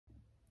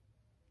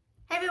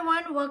Hey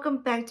everyone, welcome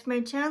back to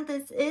my channel.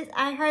 This is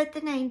I Heart the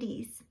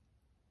 90s.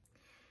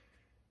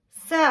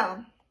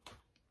 So,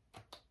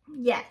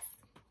 yes,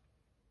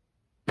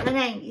 the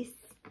 90s.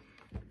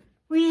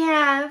 We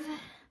have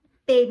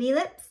baby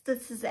lips.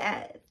 This is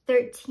at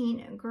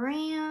 13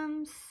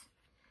 grams.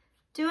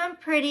 Doing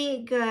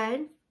pretty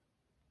good.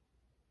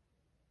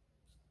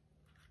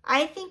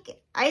 I think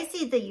I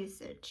see the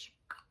usage.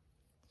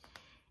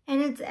 And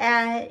it's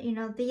at,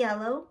 the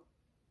yellow.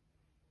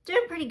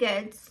 Doing pretty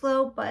good.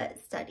 Slow but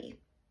steady.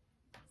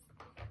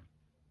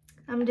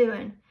 I'm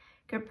doing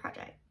good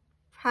product.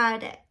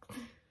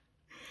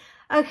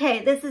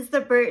 Okay, this is the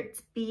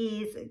Burt's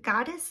Bees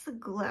Goddess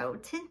Glow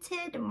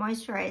Tinted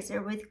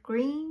Moisturizer with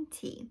green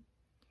tea.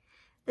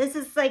 This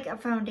is like a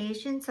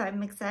foundation, so I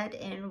mix that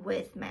in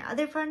with my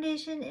other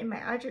foundation in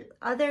my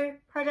other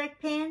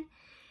product pan.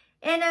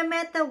 And I'm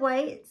at the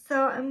white,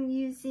 so I'm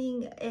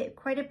using it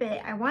quite a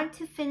bit. I want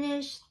to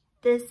finish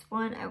this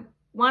one.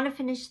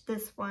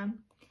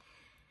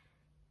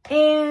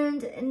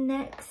 And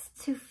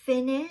next to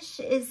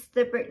finish is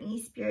the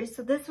Britney Spears.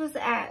 So this was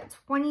at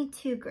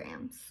 22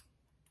 grams.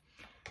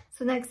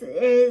 So next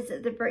is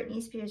the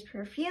Britney Spears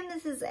perfume.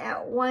 This is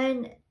at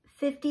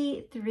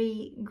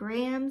 153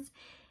 grams.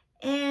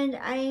 And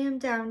I am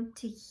down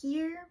to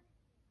here.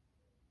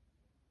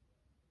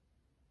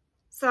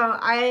 So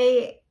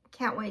I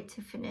can't wait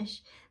to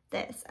finish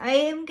this. I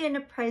am going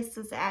to price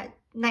this at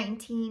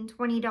 $19,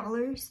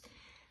 $20.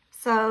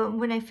 So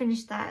when I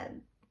finish that,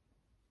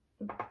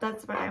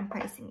 that's what I'm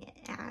pricing it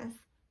as.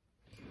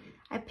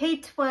 I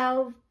paid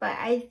 $12, but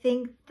I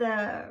think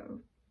the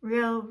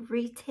real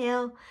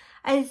retail,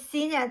 I've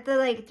seen at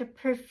the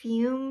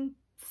perfume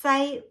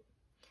site,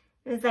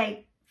 it was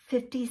like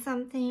 50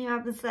 something. I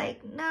was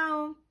like,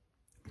 no,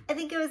 I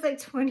think it was like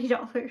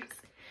 $20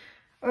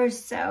 or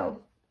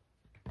so.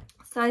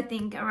 So I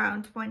think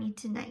around 20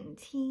 to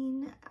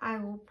 19, I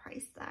will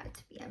price that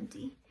to be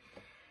empty.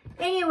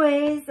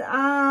 Anyways,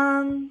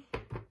 I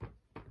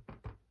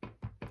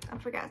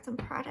forgot some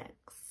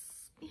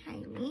products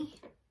behind me.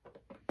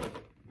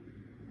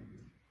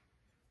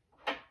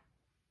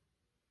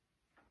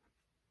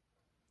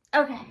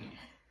 Okay.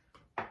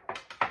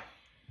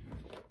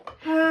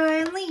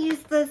 I only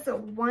used this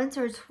once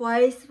or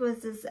twice,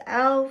 was this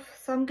e.l.f.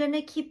 So I'm going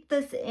to keep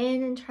this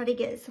in and try to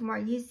get some more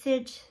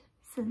usage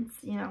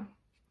since,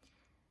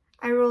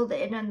 I rolled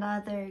in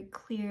another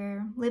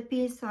clear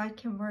lippy, so I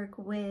can work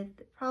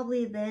with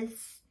probably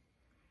this.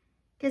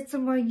 Get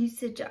some more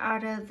usage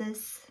out of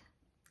this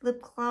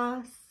lip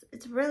gloss.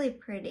 It's really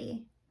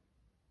pretty.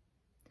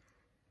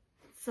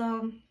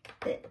 So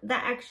that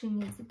actually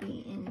needs to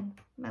be in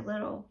my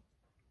little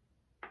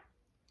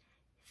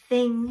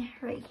thing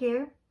right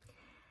here.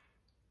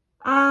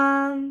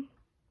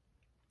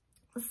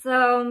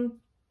 So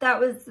that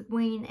was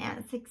weighing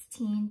at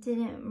 16,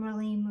 didn't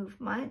really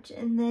move much.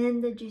 And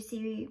then the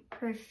Juicy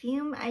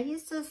perfume, I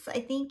used this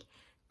I think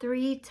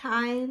 3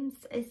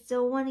 times. I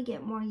still want to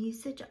get more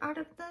usage out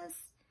of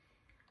this.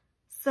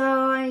 So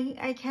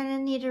I kind of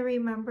need to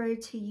remember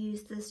to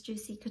use this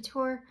Juicy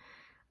Couture.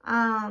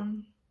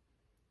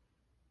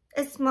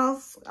 It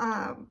smells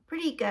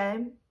pretty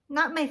good.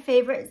 Not my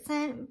favorite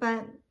scent,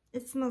 but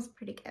it smells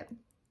pretty good.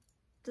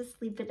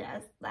 Just leave it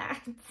as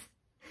that.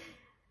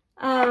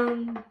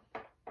 And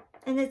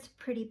it's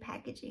pretty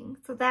packaging.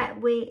 So that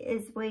weight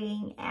is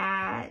weighing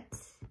at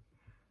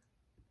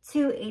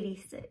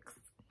 286.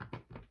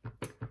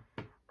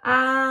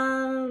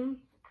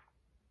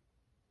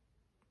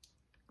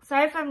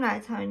 Sorry if I'm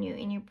not telling you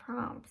any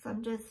prompts.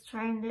 I'm just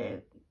trying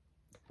to,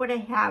 what I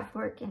have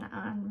working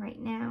on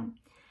right now.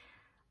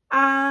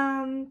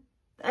 I'm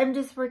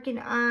just working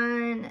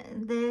on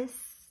this.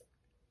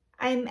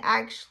 I'm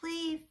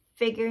actually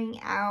figuring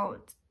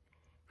out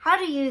how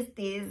to use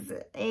these,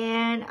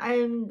 and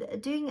I'm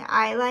doing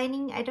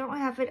eyelining. I don't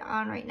have it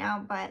on right now,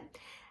 but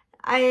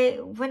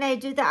when I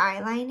do the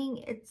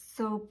eyelining, it's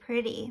so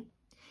pretty.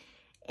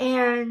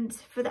 And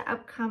for the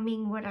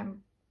upcoming, what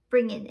I'm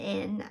bringing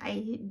in,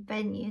 I've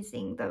been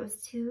using those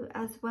two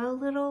as well,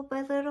 little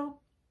by little.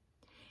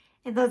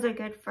 And those are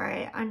good for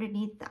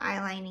underneath the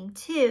eyelining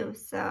too.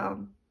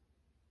 So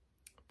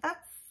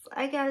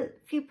I got a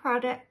few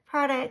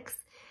products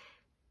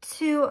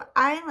to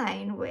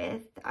eyeline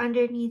with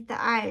underneath the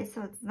eyes,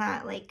 so it's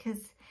not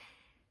because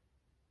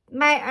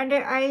my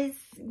under eyes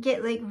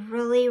get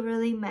really,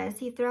 really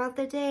messy throughout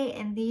the day,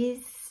 and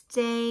these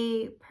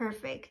stay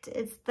perfect.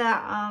 It's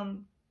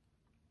the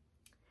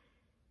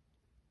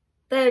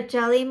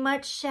Jelly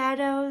Much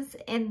shadows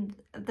and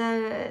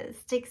the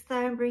sticks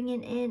that I'm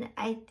bringing in.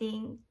 I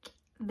think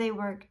they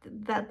work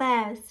the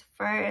best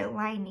for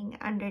lining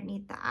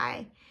underneath the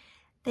eye.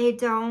 They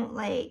don't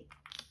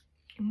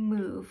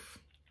move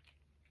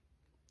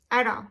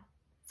at all.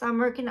 So I'm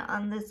working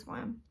on this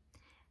one.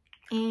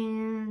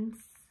 And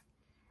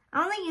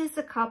I only used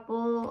a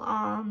couple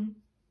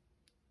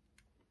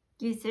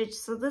usage.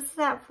 So this is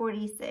at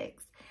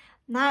 46.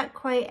 Not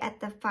quite at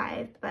the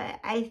 5,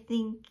 but I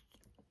think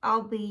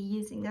I'll be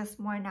using this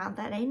more now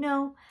that I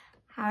know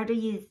how to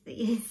use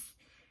these.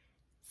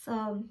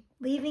 So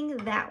leaving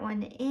that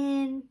one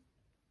in.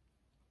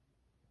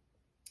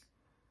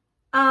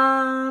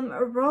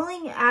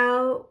 Rolling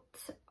out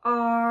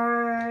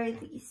are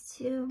these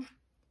two.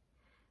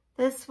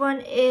 This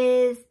one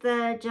is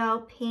the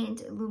gel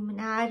paint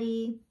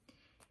Illuminati.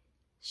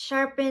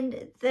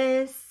 Sharpened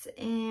this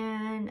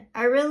and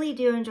I really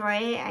do enjoy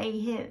it. I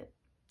hit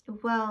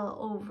well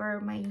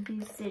over my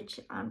usage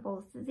on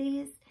both of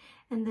these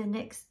and the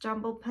NYX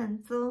Jumbo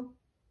Pencil.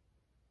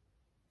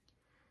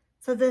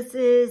 So this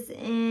is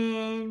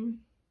in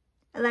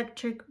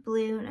electric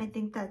blue, and I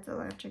think that's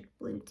electric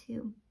blue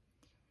too.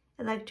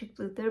 Electric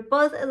blue. They're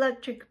both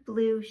electric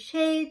blue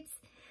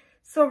shades.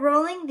 So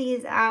rolling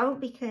these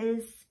out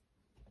because,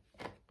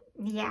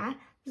 yeah,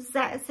 this is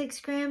at 6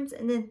 grams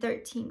and then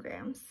 13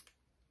 grams.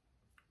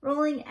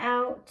 Rolling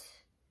out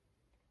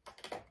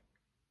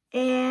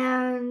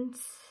and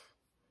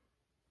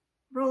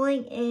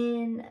rolling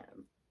in.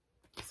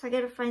 So I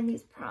gotta find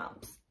these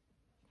prompts.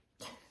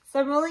 So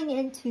I'm rolling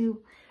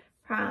into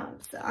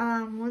prompts.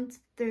 One's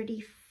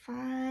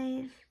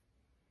 35.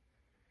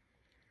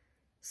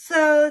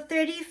 So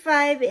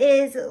 35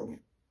 is a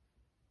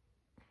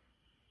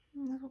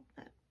little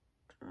bit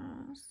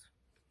gross.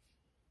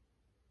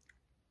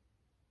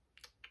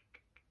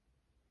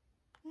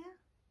 Yeah.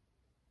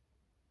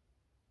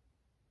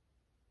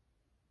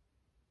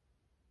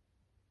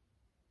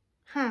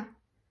 Huh.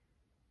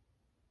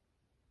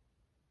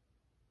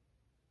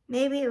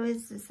 Maybe it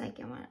was the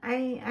second one.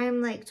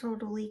 I'm like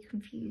totally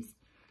confused.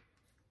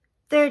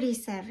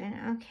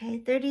 37. Okay,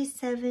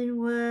 37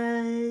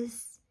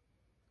 was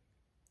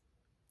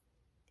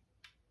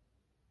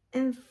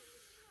inflatable.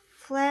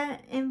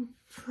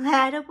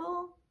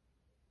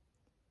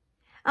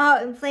 Oh,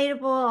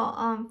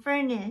 inflatable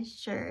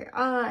furniture.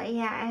 Oh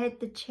yeah, I had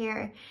the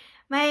chair.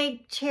 My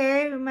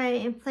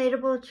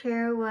inflatable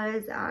chair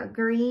was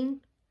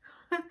green.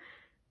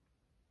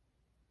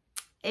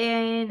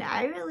 And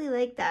I really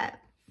like that.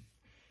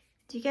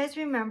 Do you guys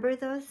remember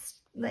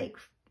those? Like,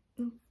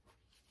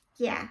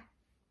 yeah.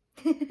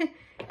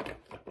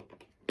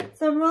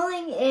 So I'm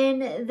rolling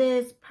in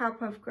this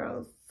Powerpuff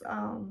Girls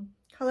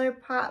Color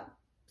Pop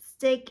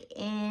stick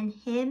and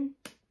him.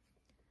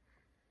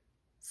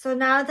 So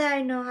now that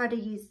I know how to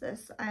use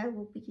this, I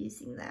will be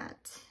using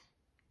that.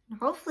 And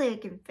hopefully I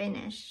can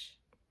finish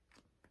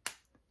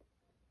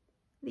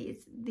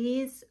these.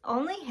 These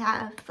only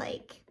have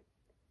like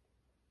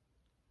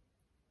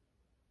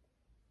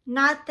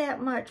not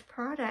that much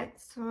product,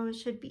 so it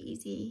should be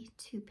easy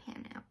to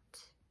pan out.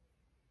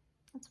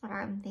 That's what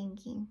I'm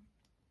thinking.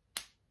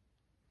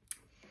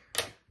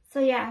 So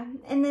yeah,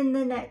 and then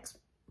the next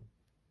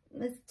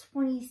is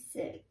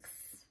 26.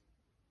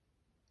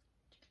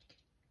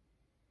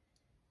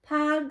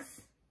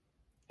 Pogs,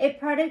 a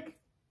product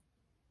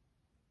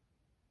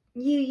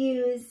you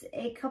use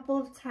a couple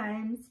of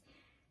times.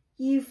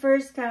 You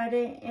first got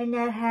it and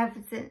that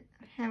haven't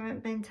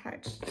been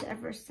touched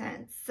ever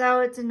since.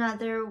 So it's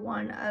another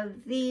one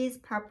of these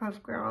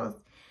Powerpuff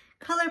Girls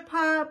Color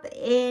Pop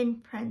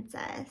in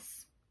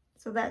Princess.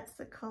 So that's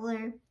the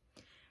color.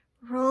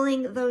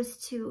 Rolling those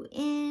two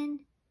in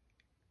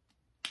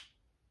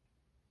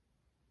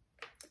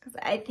because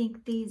I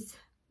think these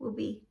will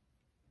be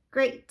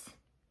great.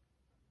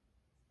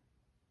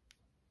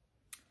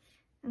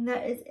 And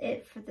that is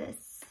it for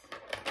this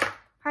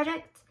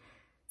project.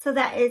 So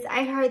that is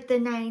I Heart the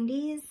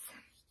 90's.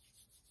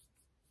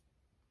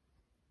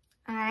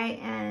 I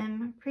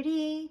am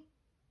pretty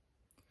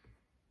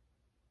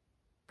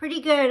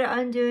good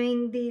on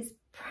doing these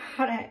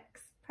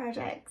projects.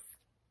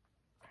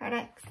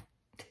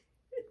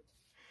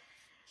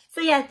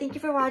 So yeah, thank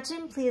you for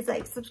watching. Please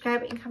like,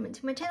 subscribe, and comment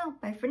to my channel.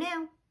 Bye for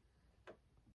now.